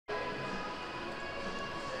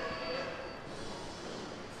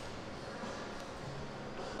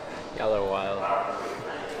Y'all are wild.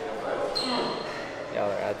 Y'all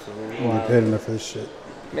are absolutely You wild. paid enough for this shit.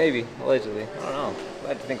 Maybe, allegedly. I don't know. I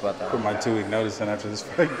have to think about that. Put my 2-week notice in after this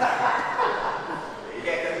fight. So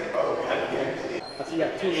you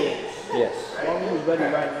got 2 rooms. Yes. One room is ready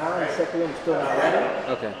right now, and the second room is still not ready.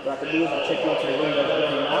 Okay. What I can do is I'll check you into the room that's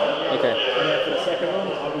ready now. Okay. And then for the second room,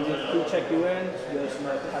 I'll be just pre-check you in, just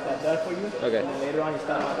have that done for you. Okay. And then later on, you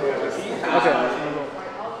start out there with the key. Okay.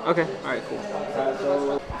 Okay. All right. Cool.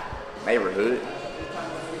 So Neighborhood.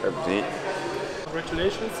 Represent.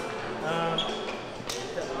 Congratulations. Hi.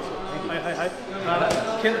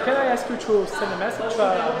 Can I ask you to send a message to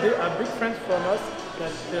a big friend from us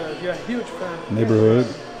that you're a huge fan? Neighborhood.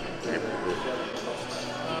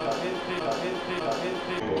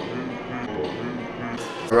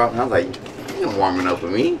 I was like, you ain't warming up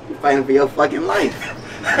with me. You're fighting for your fucking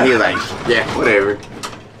life. And he was like, yeah, whatever.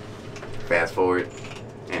 Fast forward,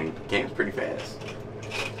 and game's pretty fast.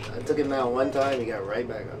 I took him out one time, he got right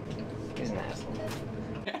back up. He's an asshole.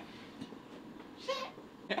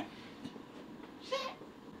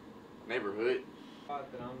 Neighborhood.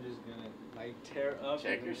 Thought that I'm just gonna like tear up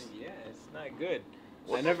Checkers? Yeah, it's not good.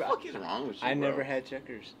 What the fuck is wrong with you, I bro? never had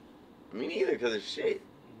checkers. Me neither, because it's shit.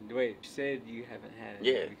 Wait, you said you haven't had it.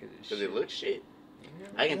 Yeah, because it looks shit.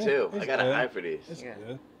 I can tell. I got an eye for this. It's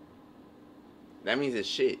good. That means it's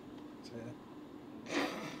shit.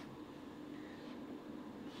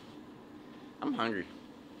 I'm hungry.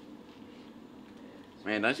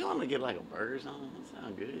 Man, don't you want to get like a burger or something? That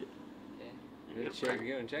sound good. Yeah.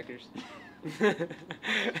 Good on checkers.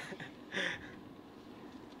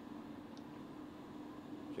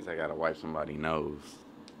 Guess I gotta wipe somebody's nose.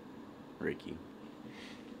 Ricky.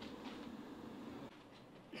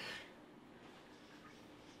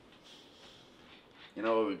 You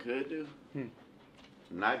know what we could do?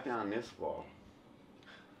 Knock down this wall.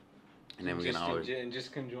 And then we can always... And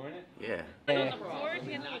just conjoin it? Yeah.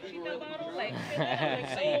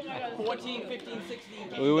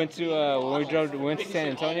 We went to when we went to San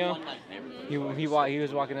Antonio. He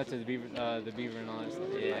was walking up to the beaver and all that stuff.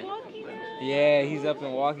 Yeah. Yeah, he's up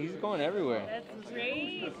and walking. He's going everywhere. That's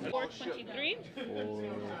great. 423.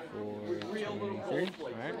 423.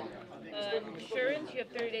 All right. Insurance, you have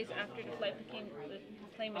 30 days after the flight became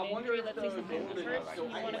claim an injury. Let's say something hurts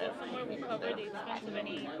and you want to go somewhere, we'll cover the expense of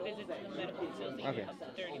any visit to the medical facility up to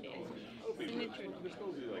 30 days. Signature.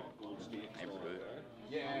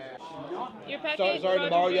 Your package,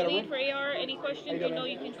 Roger, need for AR. Any questions, you know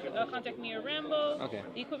you can contact me or Rambo. Okay.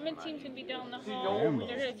 The equipment team's going to be down the hall.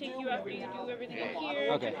 They're going to take you after you do everything up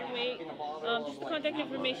here. Okay. Wait. Just the contact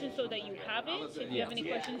information so that you have it. If you have any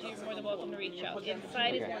questions, you're more than welcome to reach out.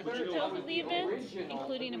 Inside is more details of the event,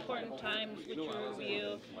 including important times, which will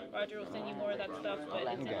review. Roger will send you more of that stuff, but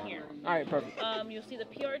it's in here. All right, perfect. You'll see the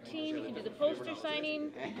PR team. You can do the poster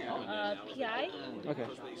signing, PI. Okay.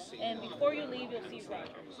 And before you leave, you'll see Roger.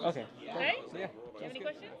 Okay. Okay? Yeah. Do you have any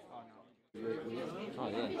questions? Oh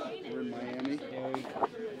yeah. We're in Miami. Yeah,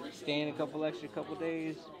 we staying a couple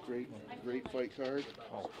days. Great fight card.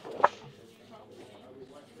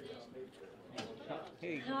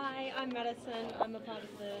 Hey. Hi, I'm Madison. I'm a part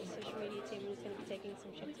of the social media team who's going to be taking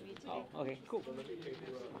some shots of you today. Oh, okay, cool.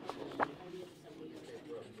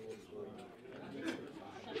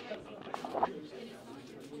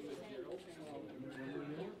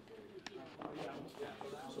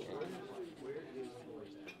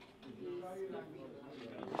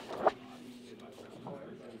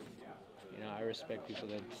 You know, I respect people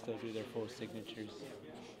that still do their full signatures.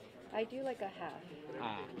 I do like a half.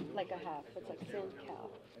 Ah. Like a half. It's like Sand Cal.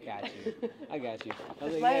 Got you. I got you. I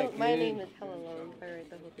was like, my yeah, my name is hella long if I write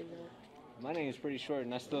the whole thing down. My name is pretty short,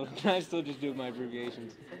 and I still just do my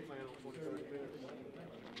abbreviations.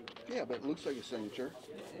 Yeah, but it looks like a signature.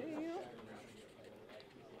 Yeah.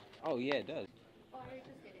 Oh yeah, it does.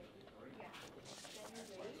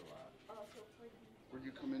 Where'd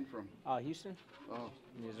you come in from? Houston. Oh.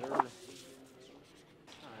 Missouri. Alright.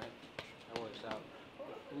 That works out.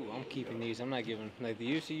 Ooh, I'm keeping these. I'm not giving, like the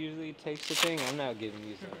UFC usually takes the thing, I'm not giving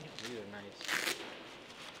these up. These are nice.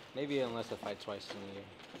 Maybe unless I fight twice in a year.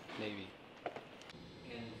 Maybe.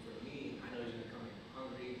 And for me, I know he's gonna come in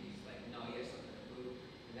hungry. He's like, no, he has something to prove.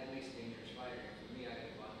 And that makes a dangerous fighter. And for me, I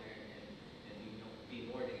gotta go out there and be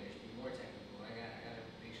more dangerous, be more technical. I gotta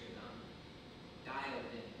make sure that I'm dialed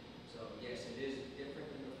in. So yes, it is different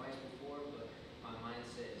than the fights before, but my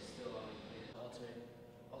mindset is still always playing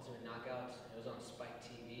ultimate knockouts. It was on Spike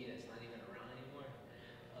TV. That's not even around anymore.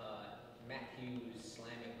 Matt Hughes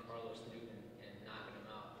slamming Carlos Newton and knocking him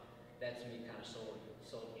out. That to me kind of sold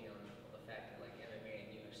me on the fact that like MMA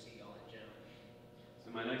and UFC all in gym. So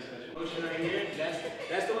my next question. Motion right here.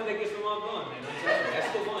 That's the one that gets them all going, man. I'm telling you,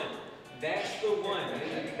 that's the one. That's the one.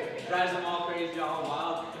 It drives them all crazy, all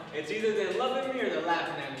wild. It's either they're loving me or they're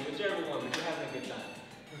laughing at me, whichever one, but you're having a good time.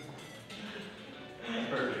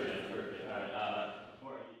 Perfect, man, perfect.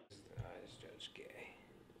 Alright, It's Judge Gay.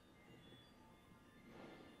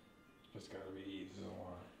 It's gotta be easy to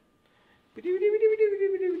watch.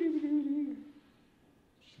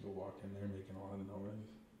 Just go walk in there making a lot of noise.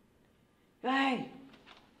 Hey!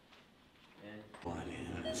 One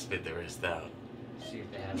in and spit the rest out. See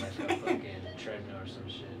if they have like a fucking treadmill or some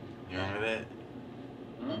shit. You remember that?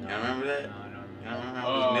 No. You remember that? No, I don't remember. You don't remember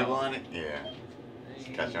how much nibble on it? Yeah.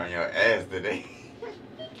 Just got you on your ass today.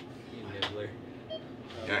 You nibbler.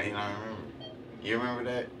 You don't remember? You remember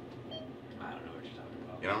that? I don't know what you're talking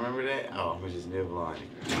about. You don't remember that? Oh, we just nibble on it.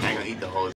 I ain't gonna eat the whole